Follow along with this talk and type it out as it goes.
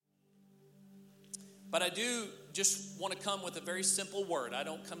But I do just want to come with a very simple word. I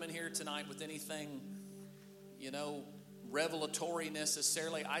don't come in here tonight with anything, revelatory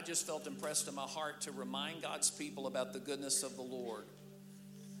necessarily. I just felt impressed in my heart to remind God's people about the goodness of the Lord.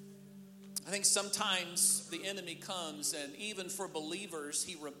 I think sometimes the enemy comes, and even for believers,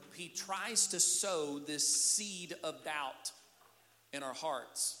 he tries to sow this seed of doubt in our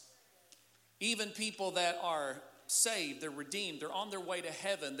hearts. Even people that are saved, they're redeemed, they're on their way to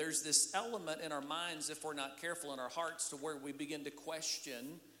heaven, there's this element in our minds, if we're not careful, in our hearts, to where we begin to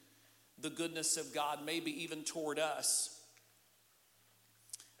question the goodness of God, maybe even toward us.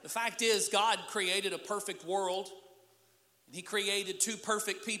 The fact is, God created a perfect world. He created two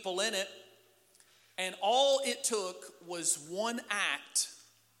perfect people in it. And all it took was one act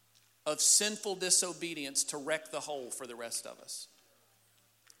of sinful disobedience to wreck the whole for the rest of us.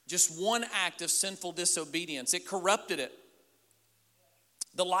 Just one act of sinful disobedience. It corrupted it.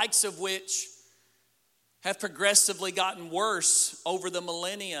 The likes of which have progressively gotten worse over the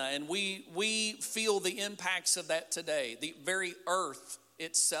millennia. And we feel the impacts of that today. The very earth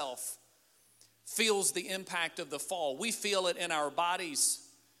itself feels the impact of the fall. We feel it in our bodies.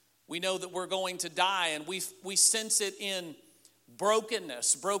 We know that we're going to die, and we sense it in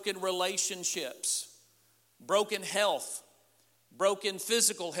brokenness, broken relationships, broken health, broken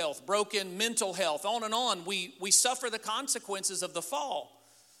physical health, broken mental health, on and on. We suffer the consequences of the fall.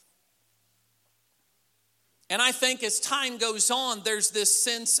 And I think as time goes on, there's this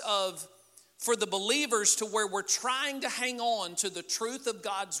sense of, for the believers, to where we're trying to hang on to the truth of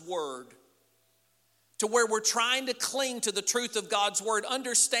God's word, to where we're trying to cling to the truth of God's word,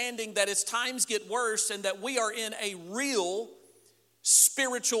 understanding that as times get worse and that we are in a real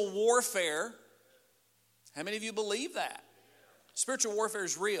spiritual warfare. How many of you believe that? Spiritual warfare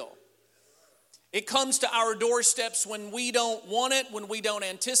is real. It comes to our doorsteps when we don't want it, when we don't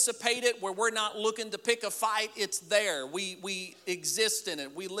anticipate it, where we're not looking to pick a fight. It's there. We exist in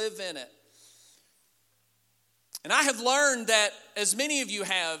it. We live in it. And I have learned that, as many of you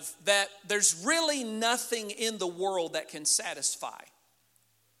have, that there's really nothing in the world that can satisfy.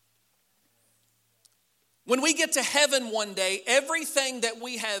 When we get to heaven one day, everything that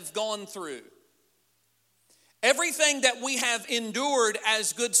we have gone through, everything that we have endured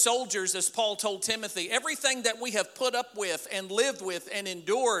as good soldiers, as Paul told Timothy, everything that we have put up with and lived with and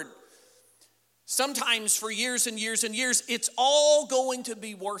endured, sometimes for years and years and years, it's all going to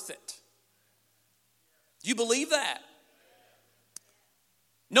be worth it. Do you believe that?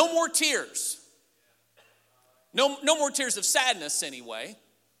 No more tears. No more tears of sadness anyway.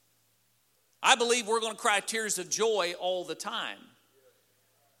 I believe we're going to cry tears of joy all the time.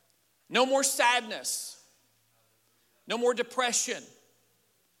 No more sadness. No more depression.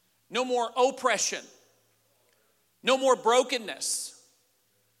 No more oppression. No more brokenness.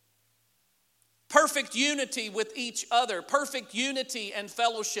 Perfect unity with each other. Perfect unity and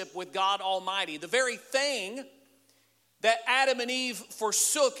fellowship with God Almighty. The very thing that Adam and Eve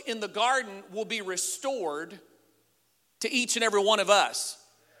forsook in the garden will be restored to each and every one of us.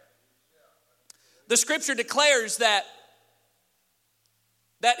 The scripture declares that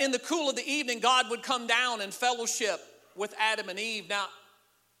in the cool of the evening, God would come down and fellowship with Adam and Eve. Now,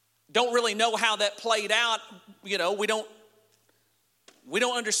 don't really know how that played out. We don't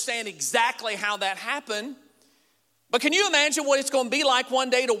understand exactly how that happened. But can you imagine what it's going to be like one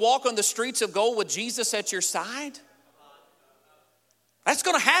day to walk on the streets of gold with Jesus at your side? That's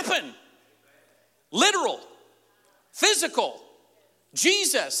going to happen. Literal, physical.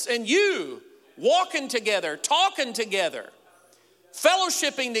 Jesus and you walking together, talking together,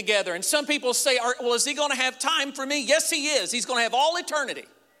 fellowshipping together. And some people say, well, is he going to have time for me? Yes, he is. He's going to have all eternity.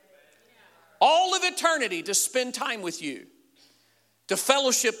 All of eternity to spend time with you, to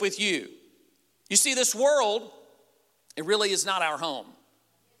fellowship with you. You see, this world, it really is not our home.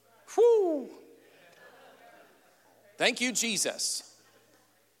 Whew. Thank you, Jesus.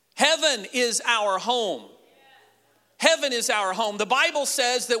 Heaven is our home. Heaven is our home. The Bible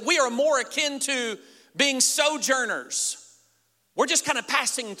says that we are more akin to being sojourners. We're just kind of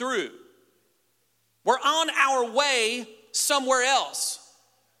passing through. We're on our way somewhere else.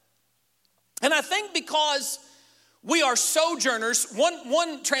 And I think because we are sojourners,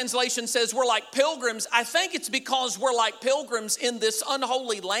 one translation says we're like pilgrims. I think it's because we're like pilgrims in this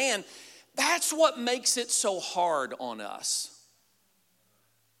unholy land. That's what makes it so hard on us.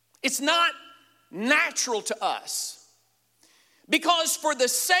 It's not natural to us. Because for the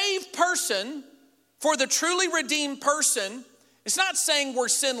saved person, for the truly redeemed person, it's not saying we're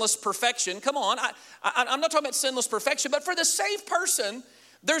sinless perfection. Come on, I'm not talking about sinless perfection, but for the saved person,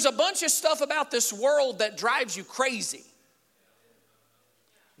 there's a bunch of stuff about this world that drives you crazy.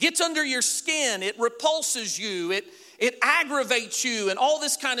 gets under your skin, it repulses you, it aggravates you, and all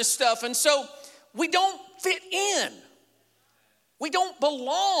this kind of stuff. And so we don't fit in. We don't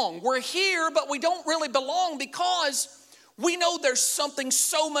belong. We're here, but we don't really belong because we know there's something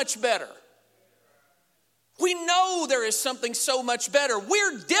so much better. We know there is something so much better.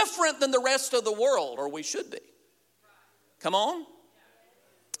 We're different than the rest of the world, or we should be. Come on.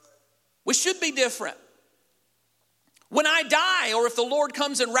 We should be different. When I die, or if the Lord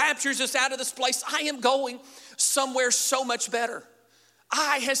comes and raptures us out of this place, I am going somewhere so much better.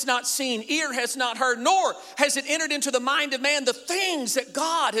 Eye has not seen, ear has not heard, nor has it entered into the mind of man the things that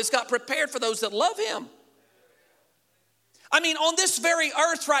God has got prepared for those that love him. I mean, on this very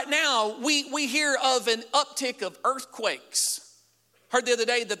earth right now, we hear of an uptick of earthquakes. Heard the other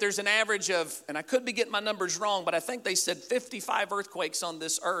day that there's an average of, and I could be getting my numbers wrong, but I think they said 55 earthquakes on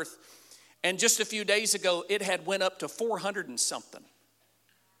this earth. And just a few days ago, it had went up to 400 and something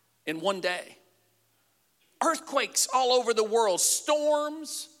in one day. Earthquakes all over the world,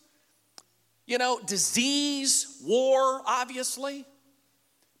 storms, disease, war, obviously,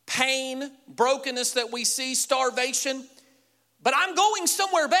 pain, brokenness that we see, starvation. But I'm going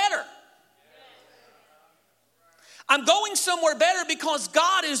somewhere better. I'm going somewhere better because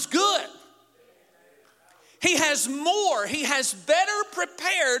God is good. He has more. He has better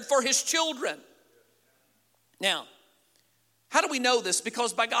prepared for his children. Now, how do we know this?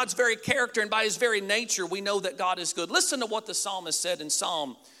 Because by God's very character and by his very nature, we know that God is good. Listen to what the psalmist said in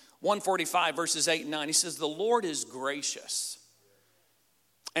Psalm 145, verses 8 and 9. He says, "The Lord is gracious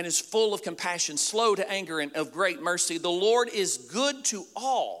and is full of compassion, slow to anger and of great mercy. The Lord is good to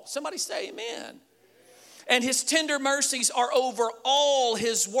all." Somebody say amen. "And his tender mercies are over all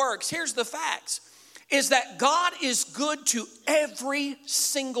his works." Here's the facts, is that God is good to every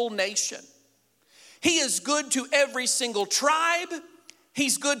single nation. He is good to every single tribe.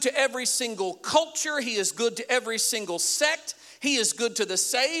 He's good to every single culture. He is good to every single sect. He is good to the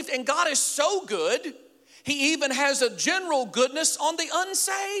saved. And God is so good, he even has a general goodness on the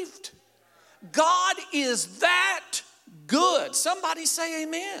unsaved. God is that good. Somebody say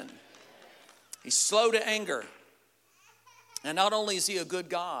amen. He's slow to anger. And not only is he a good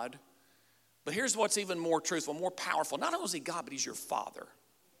God, but here's what's even more truthful, more powerful. Not only is he God, but he's your Father.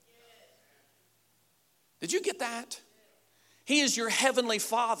 Did you get that? He is your heavenly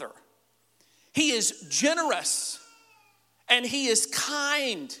Father. He is generous, and he is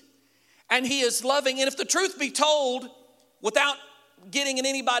kind, and he is loving. And if the truth be told, without getting in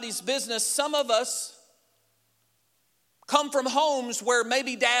anybody's business, some of us come from homes where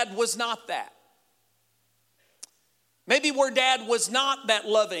maybe dad was not that. Maybe where dad was not that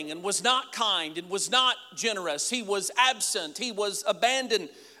loving and was not kind and was not generous. He was absent. He was abandoned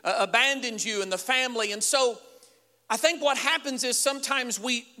you and the family. And so I think what happens is sometimes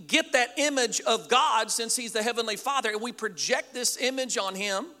we get that image of God, since he's the heavenly Father, and we project this image on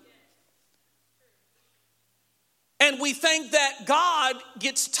him. And we think that God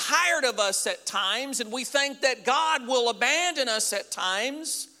gets tired of us at times, and we think that God will abandon us at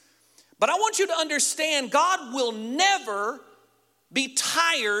times. But I want you to understand, God will never be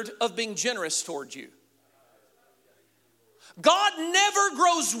tired of being generous toward you. God never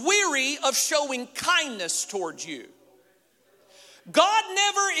grows weary of showing kindness towards you. God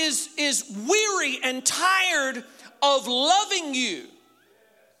never is weary and tired of loving you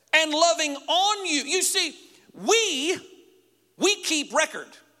and loving on you. You see, we keep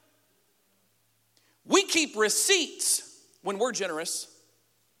record. We keep receipts when we're generous.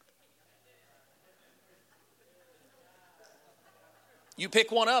 You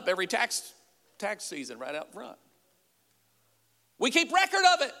pick one up every tax season right out front. We keep record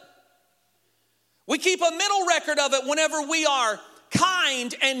of it. We keep a middle record of it whenever we are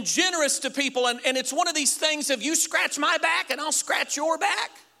kind and generous to people. And it's one of these things of you scratch my back and I'll scratch your back.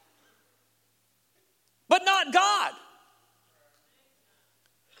 But not God.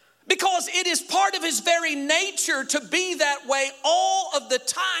 Because it is part of his very nature to be that way all of the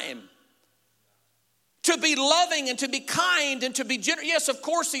time. To be loving and to be kind and to be generous. Yes, of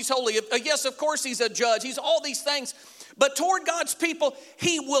course he's holy. Yes, of course he's a judge. He's all these things. But toward God's people,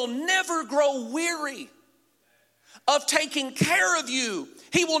 he will never grow weary of taking care of you.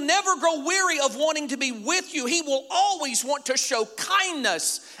 He will never grow weary of wanting to be with you. He will always want to show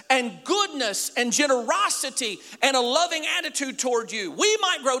kindness and goodness and generosity and a loving attitude toward you. We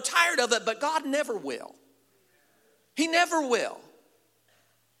might grow tired of it, but God never will. He never will.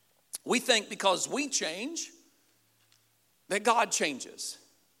 We think because we change that God changes.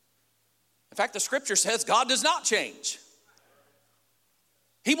 In fact, the scripture says God does not change.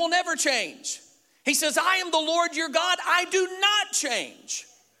 He will never change. He says, I am the Lord your God. I do not change.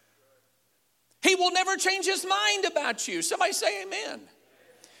 He will never change his mind about you. Somebody say amen.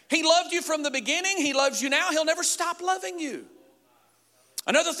 He loved you from the beginning. He loves you now. He'll never stop loving you.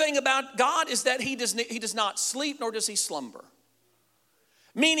 Another thing about God is that he does not sleep, nor does he slumber.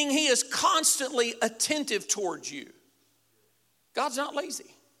 Meaning he is constantly attentive towards you. God's not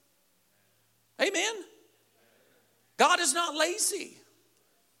lazy. Amen. God is not lazy.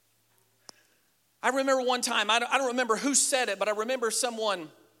 I remember one time, I don't remember who said it, but I remember someone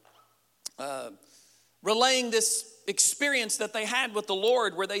relaying this experience that they had with the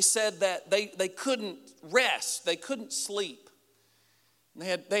Lord, where they said that they couldn't rest, they couldn't sleep.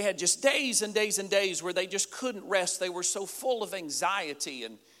 They had just days and days and days where they just couldn't rest. They were so full of anxiety,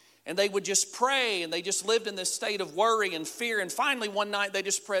 and they would just pray, and they just lived in this state of worry and fear. And finally one night they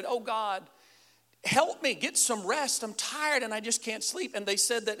just prayed, "Oh God, help me get some rest. I'm tired and I just can't sleep." And they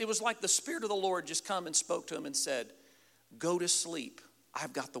said that it was like the Spirit of the Lord just come and spoke to him and said, "Go to sleep.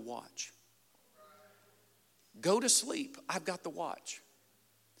 I've got the watch. Go to sleep. I've got the watch."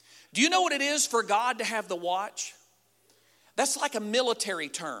 Do you know what it is for God to have the watch? That's like a military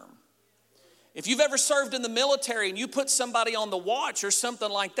term. If you've ever served in the military and you put somebody on the watch or something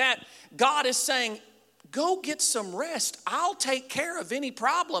like that, God is saying, "Go get some rest. I'll take care of any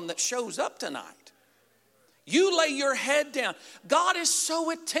problem that shows up tonight. You lay your head down." God is so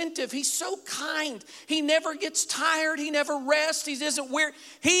attentive. He's so kind. He never gets tired. He never rests. He isn't weird.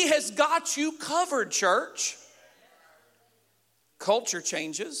 He has got you covered, church. Culture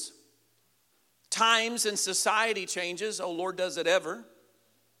changes. Times and society changes. Oh, Lord, does it ever?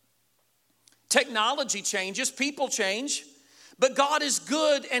 Technology changes. People change. But God is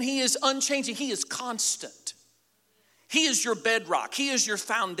good and he is unchanging. He is constant. He is your bedrock. He is your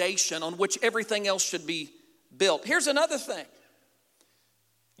foundation on which everything else should be built. Here's another thing.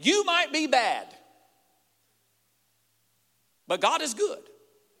 You might be bad, but God is good.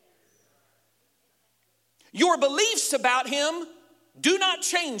 Your beliefs about him do not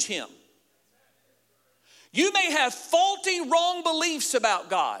change him. You may have faulty, wrong beliefs about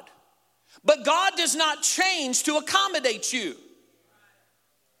God, but God does not change to accommodate you.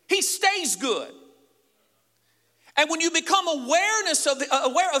 He stays good. And when you become aware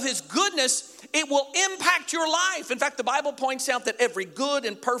of his goodness, it will impact your life. In fact, the Bible points out that every good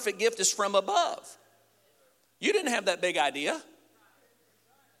and perfect gift is from above. You didn't have that big idea.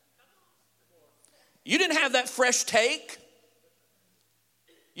 You didn't have that fresh take.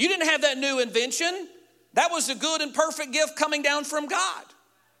 You didn't have that new invention. That was a good and perfect gift coming down from God.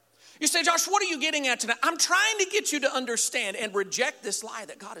 You say, "Josh, what are you getting at tonight?" I'm trying to get you to understand and reject this lie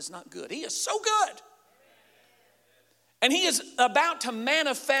that God is not good. He is so good. And he is about to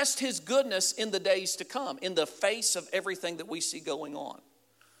manifest his goodness in the days to come, in the face of everything that we see going on.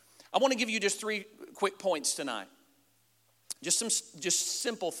 I want to give you just 3 quick points tonight. Just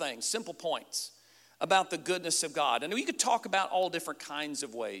simple things, simple points about the goodness of God. And we could talk about all different kinds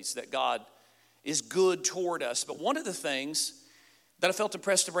of ways that God is good toward us. But one of the things that I felt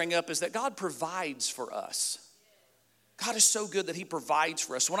impressed to bring up is that God provides for us. God is so good that he provides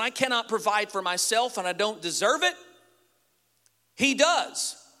for us. When I cannot provide for myself and I don't deserve it, he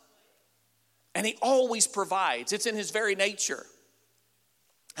does. And he always provides. It's in his very nature.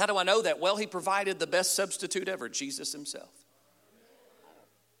 How do I know that? Well, he provided the best substitute ever, Jesus himself.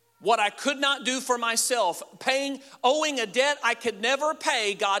 What I could not do for myself, owing a debt I could never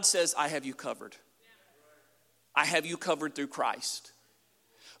pay, God says, "I have you covered. I have you covered through Christ."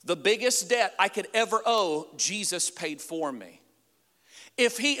 The biggest debt I could ever owe, Jesus paid for me.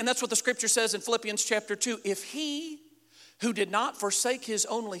 And that's what the scripture says in Philippians chapter 2, if he who did not forsake his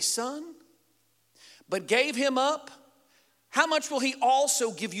only son, but gave him up, how much will he also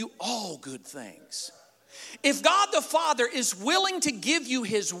give you all good things? If God the Father is willing to give you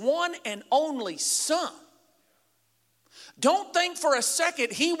his one and only son, don't think for a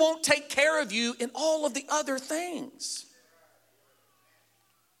second he won't take care of you in all of the other things.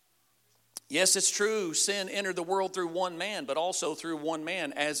 Yes, it's true, sin entered the world through one man, but also through one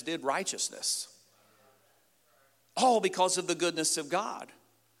man, as did righteousness. All because of the goodness of God.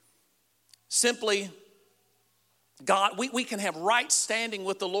 Simply, God, we can have right standing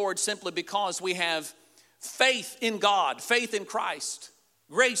with the Lord simply because we have faith in God, faith in Christ.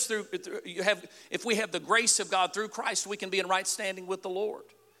 If we have the grace of God through Christ, we can be in right standing with the Lord.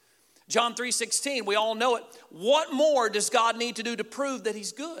 John 3:16, we all know it. What more does God need to do to prove that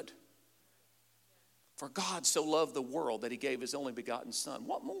he's good? For God so loved the world that he gave his only begotten son.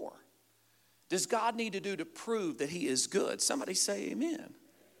 What more does God need to do to prove that he is good? Somebody say amen.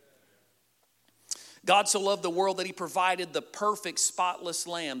 God so loved the world that he provided the perfect spotless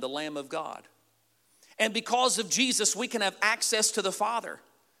lamb, the Lamb of God. And because of Jesus, we can have access to the Father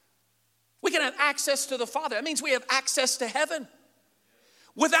We can have access to the Father. That means we have access to heaven.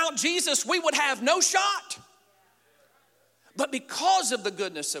 Without Jesus, we would have no shot. But because of the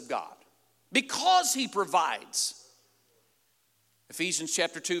goodness of God, because he provides. Ephesians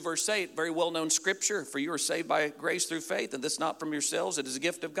chapter 2, verse 8, very well-known scripture. For you are saved by grace through faith, and this not from yourselves, it is a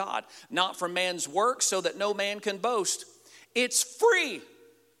gift of God. Not from man's work, so that no man can boast. It's free.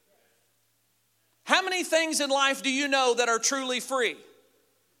 How many things in life do you know that are truly free?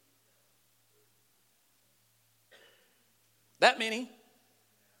 That many.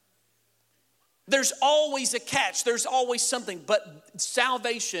 There's always a catch. There's always something. But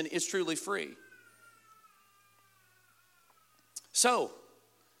salvation is truly free. So,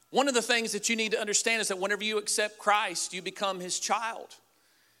 one of the things that you need to understand is that whenever you accept Christ, you become his child.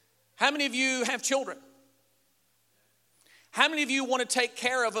 How many of you have children? How many of you want to take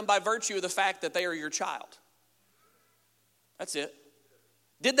care of them by virtue of the fact that they are your child? That's it.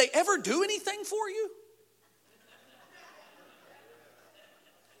 Did they ever do anything for you?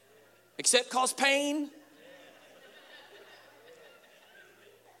 Except cause pain?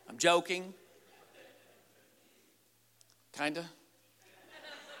 I'm joking. Kinda.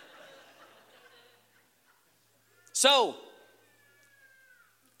 So,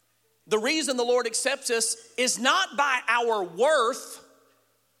 the reason the Lord accepts us is not by our worth.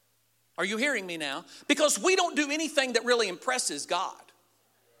 Are you hearing me now? Because we don't do anything that really impresses God.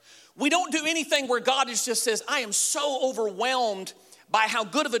 We don't do anything where God just says, I am so overwhelmed by how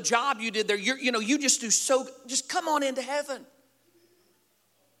good of a job you did there. You just do so, just come on into heaven.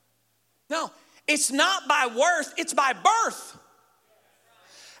 No, it's not by worth, it's by birth.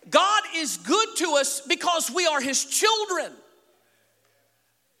 God is good to us because we are his children.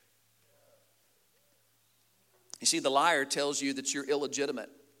 You see, the liar tells you that you're illegitimate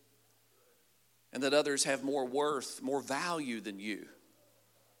and that others have more worth, more value than you.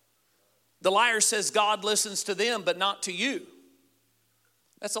 The liar says God listens to them, but not to you.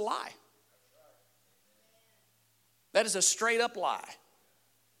 That's a lie. That is a straight up lie.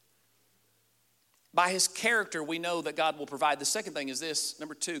 By his character, we know that God will provide. The second thing is this.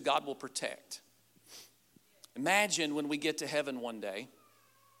 Number two, God will protect. Imagine when we get to heaven one day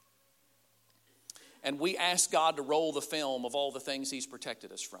and we ask God to roll the film of all the things he's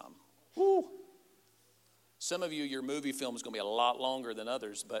protected us from. Woo. Some of you, your movie film is going to be a lot longer than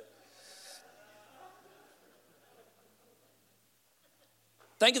others, but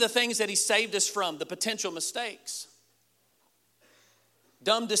think of the things that he saved us from, the potential mistakes,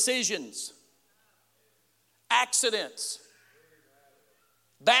 dumb decisions, accidents,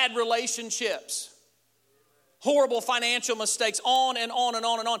 bad relationships, horrible financial mistakes, on and on and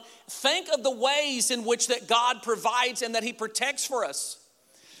on and on. Think of the ways in which that God provides and that he protects for us.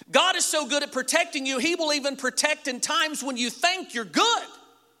 God is so good at protecting you, he will even protect in times when you think you're good.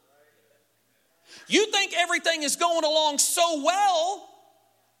 You think everything is going along so well,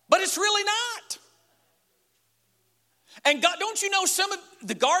 but it's really not. And God, don't you know some of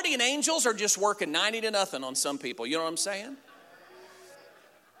the guardian angels are just working 90 to nothing on some people. You know what I'm saying?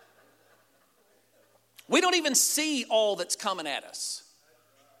 We don't even see all that's coming at us.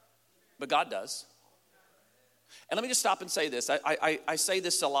 But God does. And let me just stop and say this. I say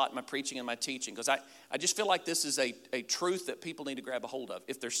this a lot in my preaching and my teaching because I just feel like this is a truth that people need to grab a hold of.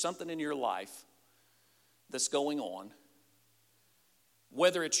 If there's something in your life that's going on,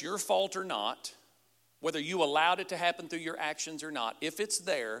 whether it's your fault or not, whether you allowed it to happen through your actions or not, if it's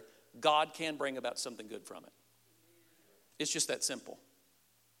there, God can bring about something good from it. It's just that simple.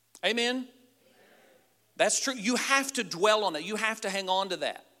 Amen? That's true. You have to dwell on that. You have to hang on to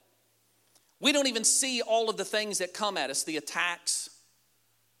that. We don't even see all of the things that come at us, the attacks,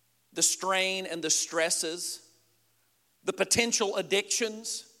 the strain and the stresses, the potential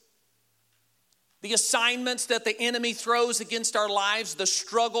addictions, the assignments that the enemy throws against our lives, the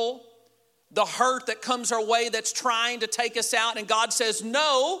struggle, the hurt that comes our way that's trying to take us out. And God says,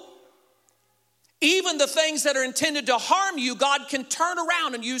 no, even the things that are intended to harm you, God can turn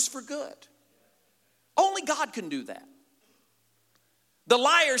around and use for good. Only God can do that. The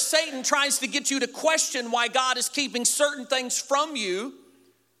liar, Satan, tries to get you to question why God is keeping certain things from you.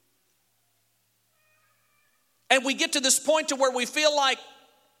 And we get to this point to where we feel like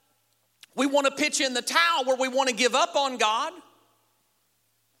we want to pitch in the towel, where we want to give up on God.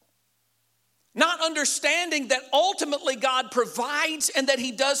 Not understanding that ultimately God provides and that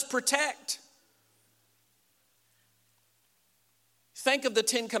he does protect. Think of the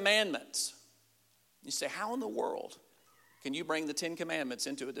 10 Commandments. You say, how in the world can you bring the 10 Commandments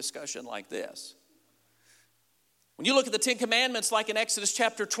into a discussion like this? When you look at the 10 Commandments, like in Exodus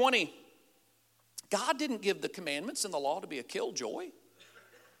chapter 20, God didn't give the commandments and the law to be a killjoy.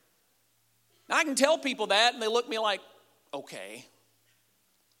 Now, I can tell people that, and they look at me like, okay.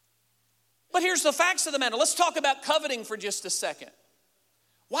 But here's the facts of the matter. Let's talk about coveting for just a second.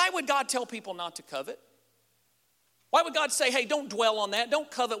 Why would God tell people not to covet? Why would God say, hey, don't dwell on that.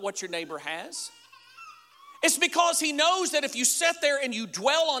 Don't covet what your neighbor has. It's because he knows that if you sit there and you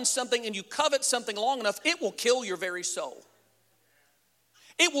dwell on something and you covet something long enough, it will kill your very soul.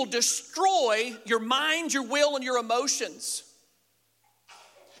 It will destroy your mind, your will, and your emotions.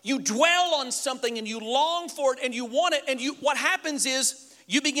 You dwell on something and you long for it and you want it, and what happens is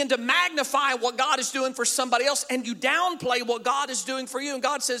you begin to magnify what God is doing for somebody else, and you downplay what God is doing for you. And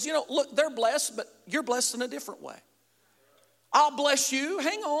God says, look, they're blessed, but you're blessed in a different way. I'll bless you.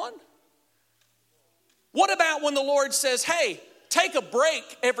 Hang on. What about when the Lord says, hey, take a break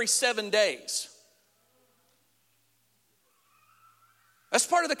every 7 days? That's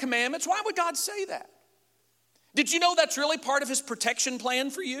part of the commandments. Why would God say that? Did you know that's really part of his protection plan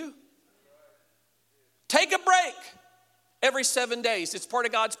for you? Take a break every 7 days. It's part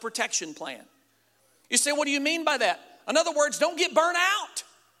of God's protection plan. You say, what do you mean by that? In other words, don't get burnt out.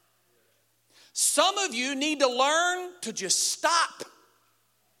 Some of you need to learn to just stop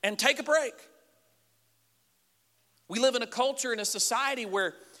and take a break. We live in a culture, in a society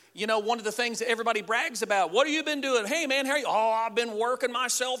where, one of the things that everybody brags about, what have you been doing? Hey, man, how are you? Oh, I've been working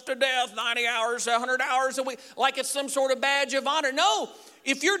myself to death, 90 hours, 100 hours a week, like it's some sort of badge of honor. No,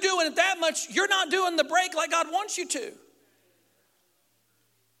 if you're doing it that much, you're not doing the break like God wants you to.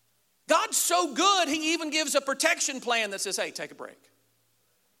 God's so good, he even gives a protection plan that says, hey, take a break.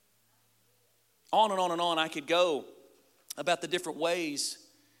 On and on and on I could go about the different ways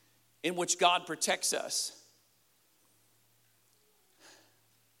in which God protects us.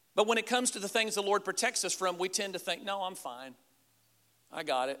 But when it comes to the things the Lord protects us from, we tend to think, no, I'm fine. I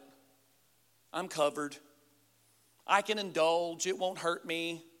got it. I'm covered. I can indulge. It won't hurt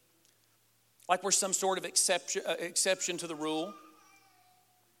me. Like we're some sort of exception to the rule.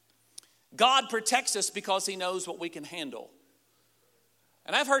 God protects us because he knows what we can handle.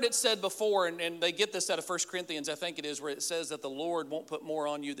 And I've heard it said before, and they get this out of 1 Corinthians, I think it is, where it says that the Lord won't put more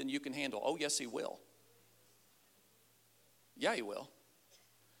on you than you can handle. Oh, yes, he will. Yeah, he will.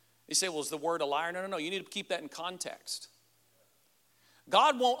 You say, well, is the word a liar? No. You need to keep that in context.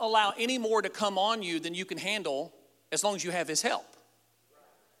 God won't allow any more to come on you than you can handle as long as you have his help.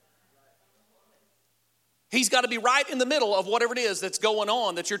 He's got to be right in the middle of whatever it is that's going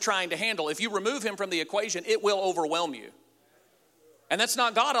on that you're trying to handle. If you remove him from the equation, it will overwhelm you. And that's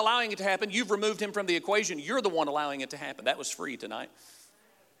not God allowing it to happen. You've removed him from the equation. You're the one allowing it to happen. That was free tonight.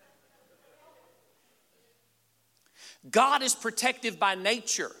 God is protective by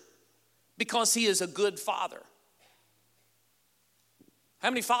nature because he is a good father. How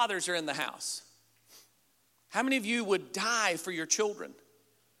many fathers are in the house? How many of you would die for your children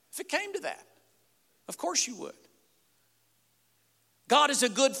if it came to that? Of course you would. God is a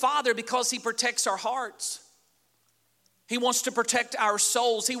good father because he protects our hearts. He wants to protect our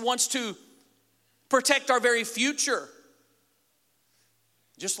souls. He wants to protect our very future,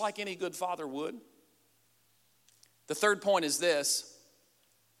 just like any good father would. The third point is this.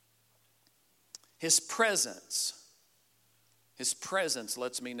 His presence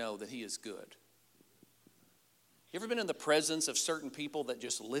lets me know that he is good. You ever been in the presence of certain people that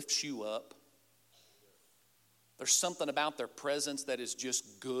just lifts you up? There's something about their presence that is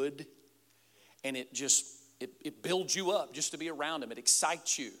just good, and it builds you up just to be around them. It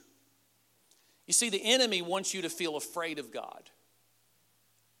excites you. You see, the enemy wants you to feel afraid of God.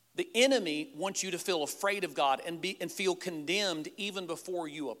 The enemy wants you to feel afraid of God and feel condemned even before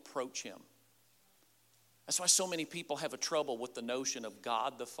you approach him. That's why so many people have a trouble with the notion of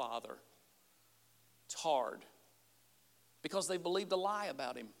God the Father. It's hard because they believed a lie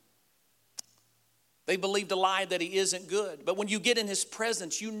about him. They believed a lie that he isn't good. But when you get in his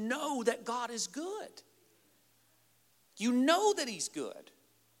presence, you know that God is good. You know that he's good.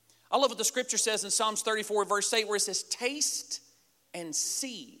 I love what the scripture says in Psalms 34 verse 8 where it says, taste and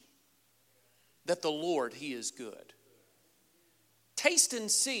see that the Lord, he is good. Taste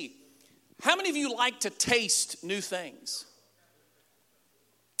and see. How many of you like to taste new things?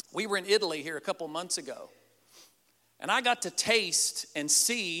 We were in Italy here a couple months ago, and I got to taste and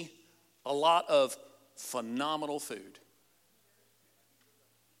see a lot of phenomenal food.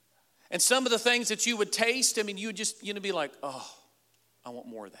 And some of the things that you would taste, I mean, you would just, be like, oh, I want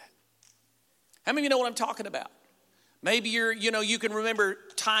more of that. How many of you know what I'm talking about? Maybe you can remember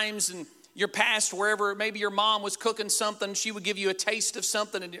times in your past wherever maybe your mom was cooking something, she would give you a taste of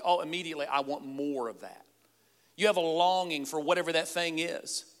something and immediately I want more of that. You have a longing for whatever that thing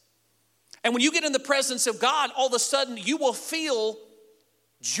is. And when you get in the presence of God, all of a sudden you will feel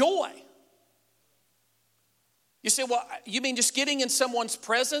joy. You say, well, you mean just getting in someone's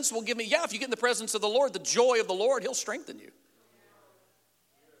presence will give me, yeah, if you get in the presence of the Lord, the joy of the Lord, He'll strengthen you.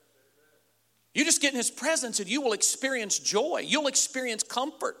 You just get in His presence and you will experience joy. You'll experience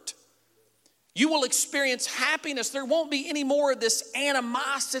comfort. You will experience happiness. There won't be any more of this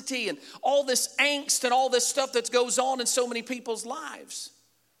animosity and all this angst and all this stuff that goes on in so many people's lives.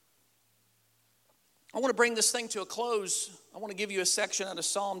 I want to bring this thing to a close. I want to give you a section out of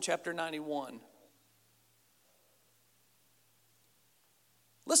Psalm chapter 91.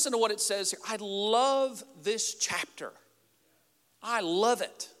 Listen to what it says here. I love this chapter. I love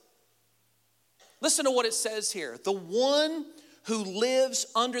it. Listen to what it says here. The one who lives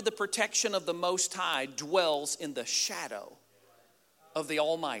under the protection of the Most High dwells in the shadow of the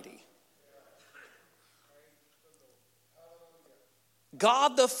Almighty.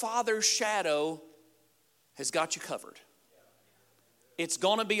 God the Father's shadow has got you covered. It's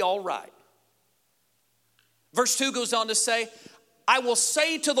going to be all right. Verse 2 goes on to say, I will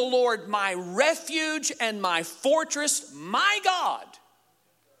say to the Lord, my refuge and my fortress, my God,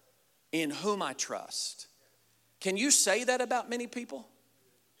 in whom I trust. Can you say that about many people?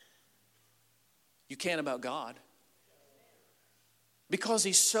 You can about God. Because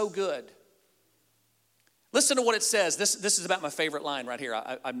He's so good. Listen to what it says. This is about my favorite line right here.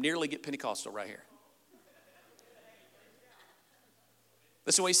 I nearly get Pentecostal right here.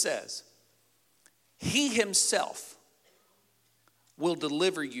 Listen to what He says. He Himself will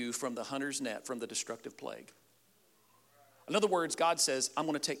deliver you from the hunter's net, from the destructive plague. In other words, God says, I'm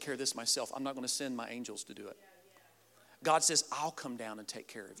going to take care of this myself. I'm not going to send my angels to do it. God says, I'll come down and take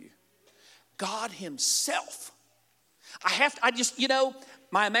care of you. God Himself.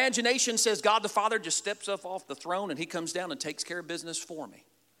 My imagination says God the Father just steps up off the throne and He comes down and takes care of business for me.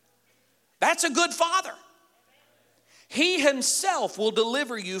 That's a good Father. He Himself will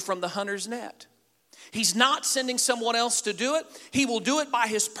deliver you from the hunter's net. He's not sending someone else to do it. He will do it by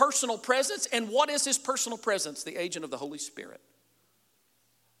His personal presence. And what is His personal presence? The agent of the Holy Spirit.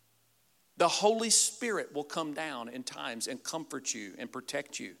 The Holy Spirit will come down in times and comfort you and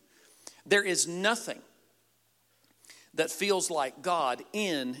protect you. There is nothing that feels like God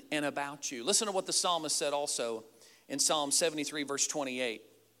in and about you. Listen to what the psalmist said also in Psalm 73, verse 28.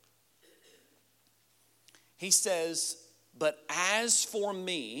 He says, but as for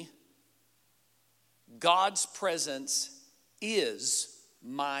me, God's presence is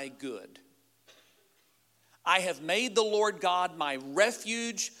my good. I have made the Lord God my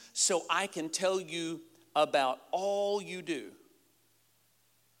refuge so I can tell you about all you do.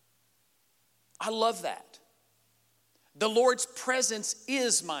 I love that. The Lord's presence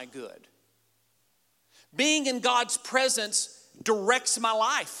is my good. Being in God's presence directs my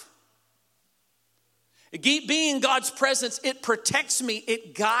life. Being in God's presence, it protects me,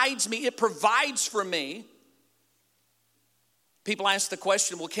 it guides me, it provides for me. People ask the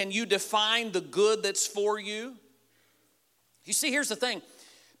question, well, can you define the good that's for you? You see, here's the thing.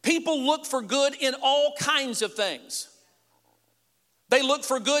 People look for good in all kinds of things. They look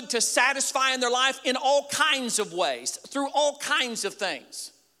for good to satisfy in their life in all kinds of ways, through all kinds of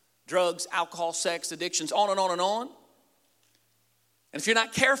things. Drugs, alcohol, sex, addictions, on and on and on. And if you're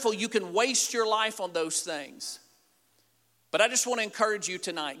not careful, you can waste your life on those things. But I just want to encourage you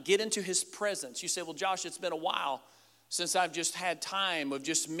tonight, get into His presence. You say, well, Josh, it's been a while since I've just had time of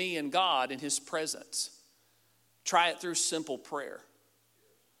just me and God in His presence. Try it through simple prayer.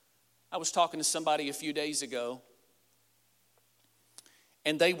 I was talking to somebody a few days ago,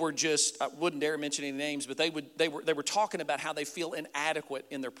 and they were just, I wouldn't dare mention any names, but they were talking about how they feel inadequate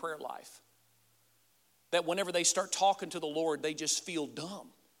in their prayer life. That whenever they start talking to the Lord, they just feel dumb.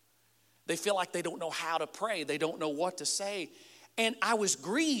 They feel like they don't know how to pray. They don't know what to say. And I was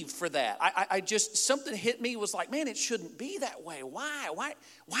grieved for that. I just, something hit me, was like, man, it shouldn't be that way.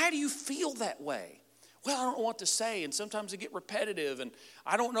 Why do you feel that way? Well, I don't know what to say. And sometimes I get repetitive and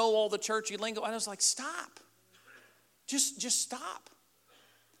I don't know all the churchy lingo. And I was like, stop. Just stop.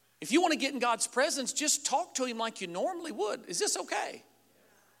 If you want to get in God's presence, just talk to Him like you normally would. Is this okay?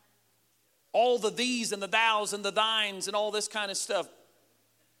 All the these and the thous and the thines and all this kind of stuff.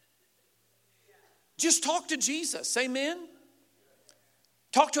 Just talk to Jesus. Amen.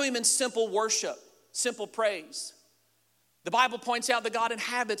 Talk to Him in simple worship, simple praise. The Bible points out that God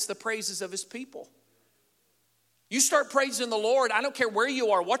inhabits the praises of His people. You start praising the Lord, I don't care where you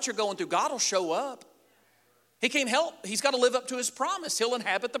are, what you're going through, God will show up. He can't help. He's got to live up to His promise. He'll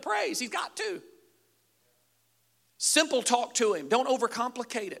inhabit the praise. He's got to. Simple talk to Him. Don't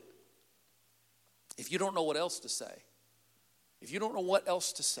overcomplicate it. If you don't know what else to say,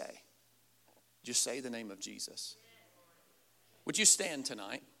 just say the name of Jesus. Would you stand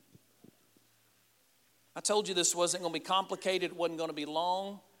tonight? I told you this wasn't going to be complicated. It wasn't going to be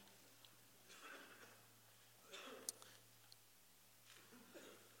long.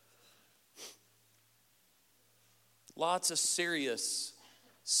 Lots of serious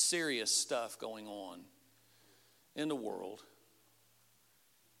stuff going on in the world.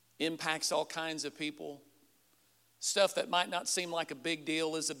 Impacts all kinds of people. Stuff that might not seem like a big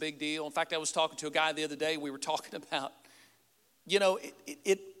deal is a big deal. In fact, I was talking to a guy the other day. We were talking about,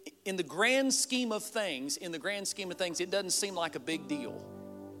 it in the grand scheme of things, it doesn't seem like a big deal.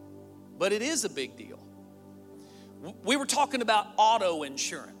 But it is a big deal. We were talking about auto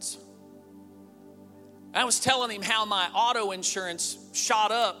insurance. I was telling him how my auto insurance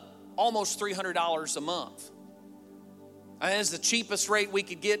shot up almost $300 a month. And it's the cheapest rate we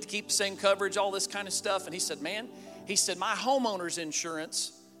could get to keep the same coverage, all this kind of stuff. And he said, my homeowner's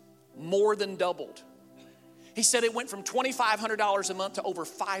insurance more than doubled. He said it went from $2,500 a month to over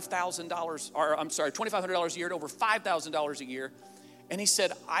 $5,000, $2,500 a year to over $5,000 a year. And he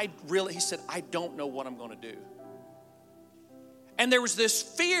said, I don't know what I'm going to do. And there was this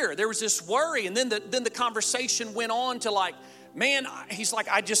fear, there was this worry. And then the conversation went on to like, man, he's like,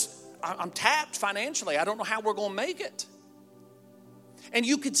 I'm tapped financially. I don't know how we're going to make it. And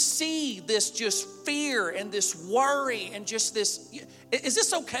you could see this just fear and this worry and just this, is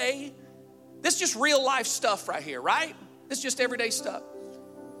this okay? This is just real life stuff right here, right? This is just everyday stuff.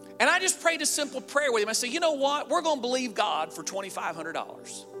 And I just prayed a simple prayer with him. I said, you know what? We're going to believe God for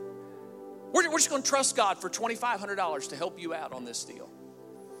 $2,500. We're just going to trust God for $2,500 to help you out on this deal.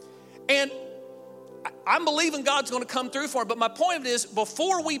 And I'm believing God's going to come through for him. But my point is,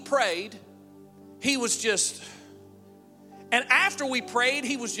 before we prayed, he was just, and after we prayed,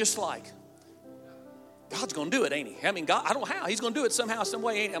 he was just like, God's going to do it, ain't he? I mean, God, I don't know how. He's going to do it somehow, some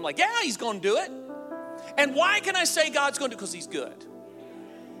way, ain't he? I'm like, yeah, he's going to do it. And why can I say God's going to do it? Because he's good.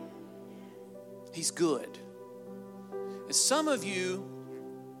 He's good. And some of you,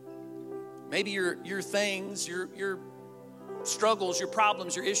 maybe your things, your struggles, your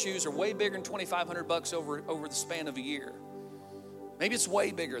problems, your issues are way bigger than $2,500 over the span of a year. Maybe it's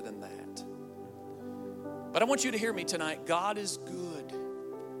way bigger than that. But I want you to hear me tonight. God is good.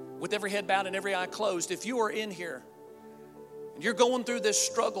 With every head bowed and every eye closed, if you are in here and you're going through this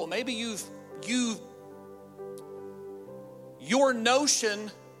struggle, maybe your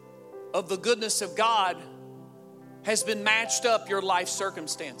notion of the goodness of God has been matched up your life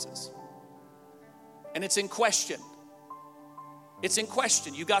circumstances. And it's in question. It's in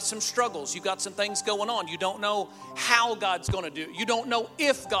question. You got some struggles. You got some things going on. You don't know how God's going to do it. You don't know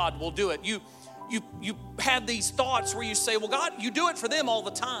if God will do it. You have these thoughts where you say, well, God, you do it for them all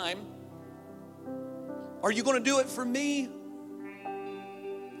the time. Are you going to do it for me?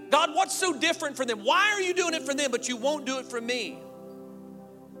 God, what's so different for them? Why are you doing it for them, but you won't do it for me?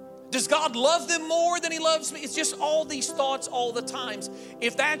 Does God love them more than he loves me? It's just all these thoughts all the times.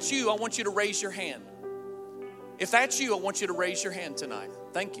 If that's you, I want you to raise your hand. If that's you, I want you to raise your hand tonight.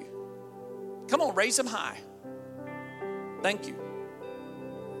 Thank you. Come on, raise them high. Thank you.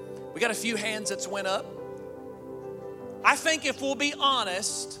 We got a few hands that's went up. I think if we'll be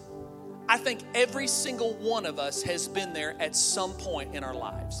honest, I think every single one of us has been there at some point in our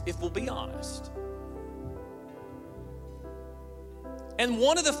lives, if we'll be honest. And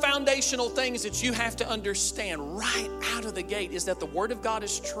one of the foundational things that you have to understand right out of the gate is that the Word of God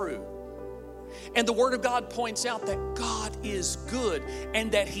is true. And the Word of God points out that God is good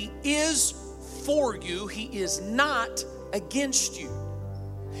and that he is for you. He is not against you.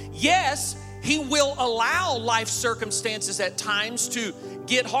 Yes, he will allow life circumstances at times to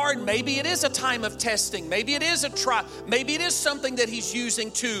get hard. Maybe it is a time of testing. Maybe it is a trial. Maybe it is something that he's using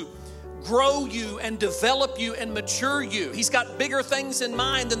to grow you and develop you and mature you. He's got bigger things in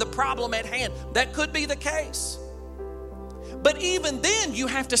mind than the problem at hand. That could be the case. But even then, you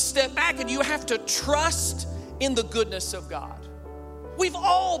have to step back and you have to trust in the goodness of God. We've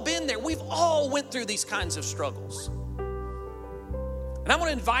all been there. We've all went through these kinds of struggles. And I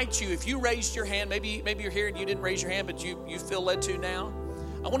want to invite you, if you raised your hand, maybe you're here and you didn't raise your hand, but you feel led to now.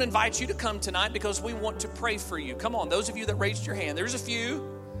 I want to invite you to come tonight because we want to pray for you. Come on, those of you that raised your hand. There's a few.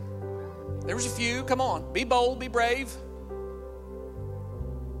 Come on, be bold, be brave.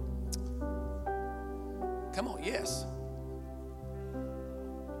 Come on, yes.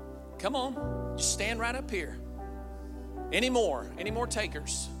 Come on, just stand right up here. Any more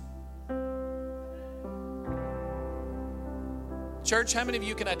takers? Church, how many of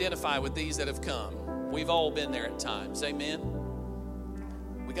you can identify with these that have come? We've all been there at times. Amen.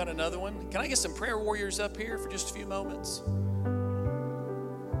 We got another one. Can I get some prayer warriors up here for just a few moments?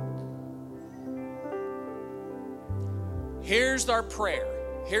 Here's our prayer.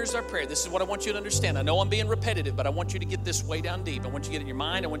 Here's our prayer. This is what I want you to understand. I know I'm being repetitive, but I want you to get this way down deep. I want you to get it in your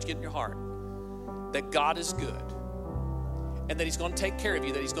mind. I want you to get it in your heart. That God is good. And that He's going to take care of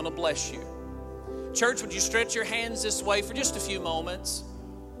you. That He's going to bless you. Church, would you stretch your hands this way for just a few moments?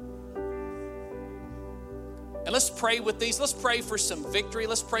 And let's pray with these. Let's pray for some victory.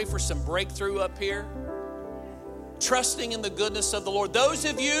 Let's pray for some breakthrough up here. Trusting in the goodness of the Lord. Those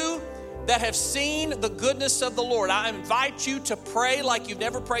of you that have seen the goodness of the Lord, I invite you to pray like you've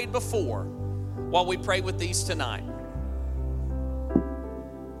never prayed before while we pray with these tonight.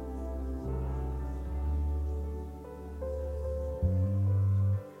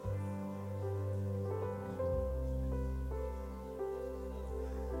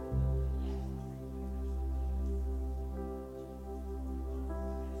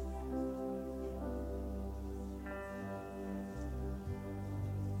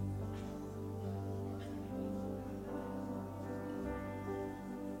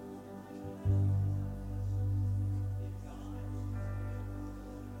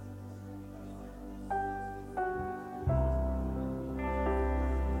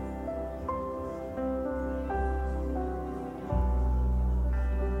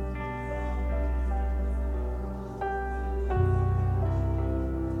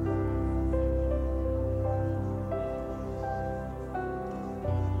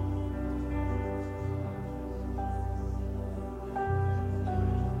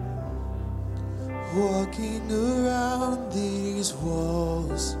 Walking around these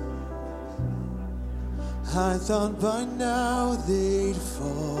walls, I thought by now they'd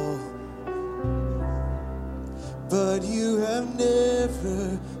fall, but you have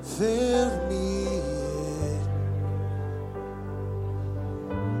never failed me yet.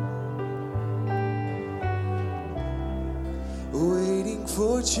 Waiting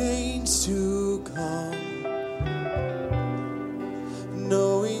for change to come,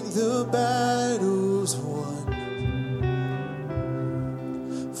 knowing the battle's won,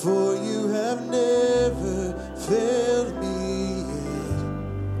 for you have never failed me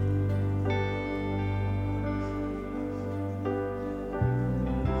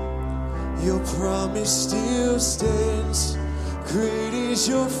yet. Your promise still stands. Great is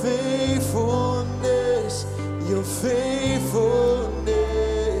your faithfulness, your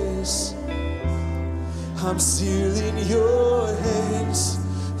faithfulness. I'm still in your hands.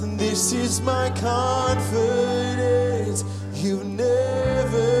 This is my confidence. You've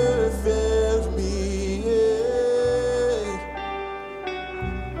never failed me yet.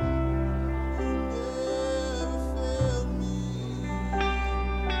 You never failed me.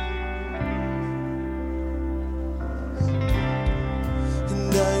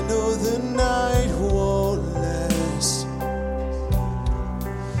 And I know the night won't last.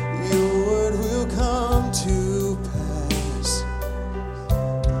 Your word will come to pass.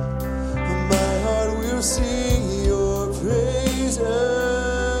 My heart will sing your praise again.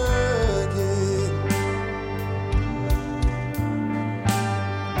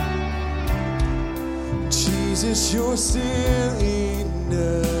 Jesus, you're still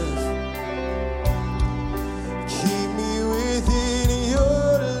enough. Keep me within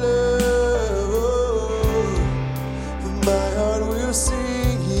your love. My heart will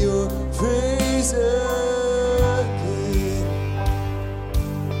sing your praise again.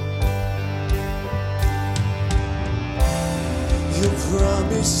 Your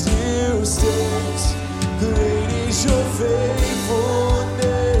promise still stands. Great is your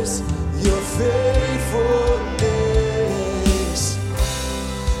faithfulness, your faithfulness.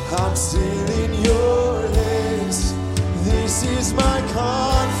 I'm still in your hands. This is my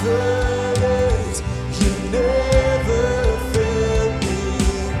confidence. You never failed me.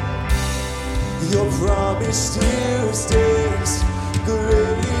 Your promise still stands.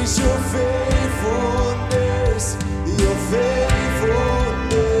 Great is your faithfulness, your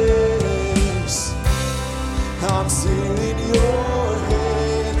faithfulness. I'm still in your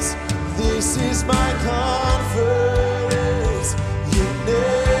hands. This is my confidence. You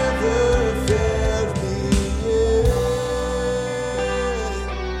never failed me yet.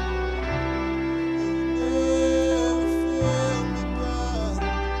 You never failed me, God.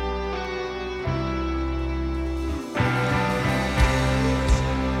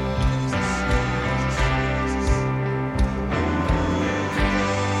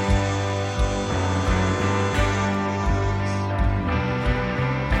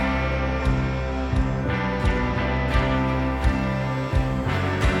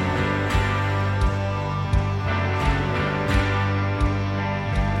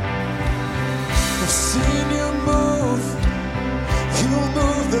 I've seen you move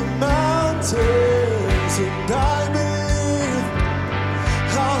the mountains, and I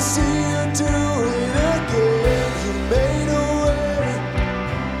see you do it again. You made a way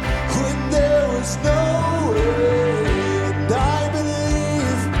when there was no way, and I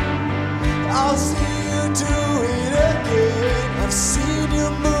believe I'll see you do it again. I've seen you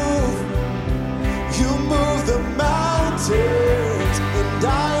move the mountains, and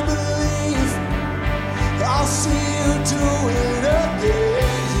I believe I'll see you do it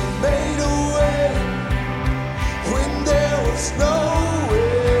again. You made a way when there was no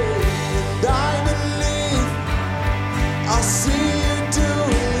way, and I believe I'll see you do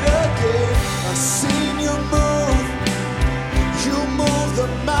it again. I've seen you move the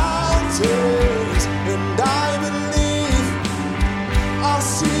mountains, and I believe I'll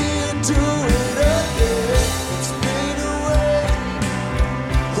see you do it again. It's made a way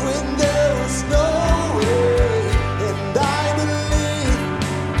when there was no way, and I believe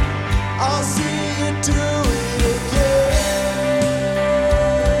I'll see you do it again.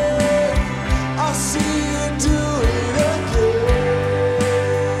 I'll see you do it again.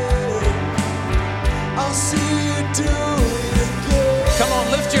 I'll see you do it again. Come on,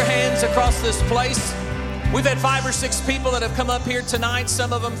 lift your hands across this place. We've had 5 or 6 people that have come up here tonight,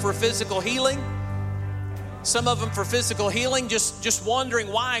 some of them for physical healing. Some of them for physical healing, just wondering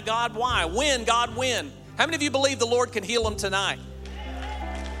why, God, why? When, God, when? How many of you believe the Lord can heal them tonight?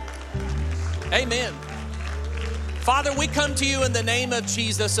 Amen. Father, we come to you in the name of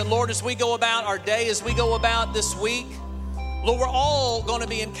Jesus. And Lord, as we go about our day, as we go about this week, Lord, we're all going to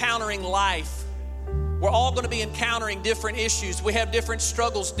be encountering life. We're all going to be encountering different issues. We have different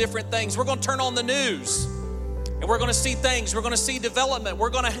struggles, different things. We're going to turn on the news, and we're going to see things. We're going to see development.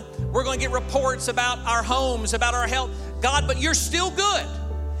 We're going to get reports about our homes, about our health. God, but you're still good.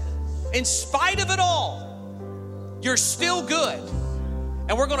 In spite of it all, you're still good.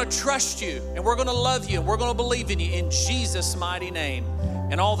 And we're going to trust you, and we're going to love you, and we're going to believe in you in Jesus' mighty name.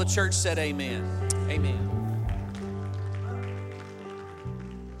 And all the church said amen. Amen.